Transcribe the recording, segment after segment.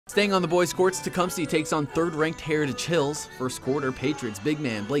Staying on the boys' courts, Tecumseh takes on third-ranked Heritage Hills. First quarter, Patriots big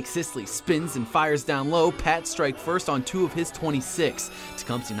man Blake Sisley spins and fires down low. Pat strike first on 2 of his 26.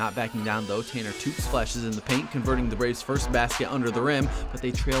 Tecumseh not backing down though. Tanner Toops splashes in the paint, converting the Braves' first basket under the rim, but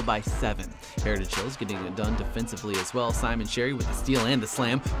they trail by 7. Heritage Hills getting it done defensively as well. Simon Sherry with the steal and the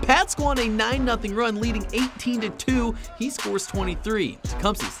slam. Pats go on a 9-0 run, leading 18-2. He scores 23.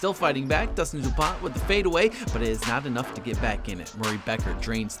 Tecumseh still fighting back. Dustin DuPont with the fadeaway, but it is not enough to get back in it. Murray Becker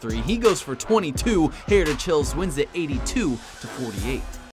drains 3. He goes for 22. Heritage Hills wins it 82-48.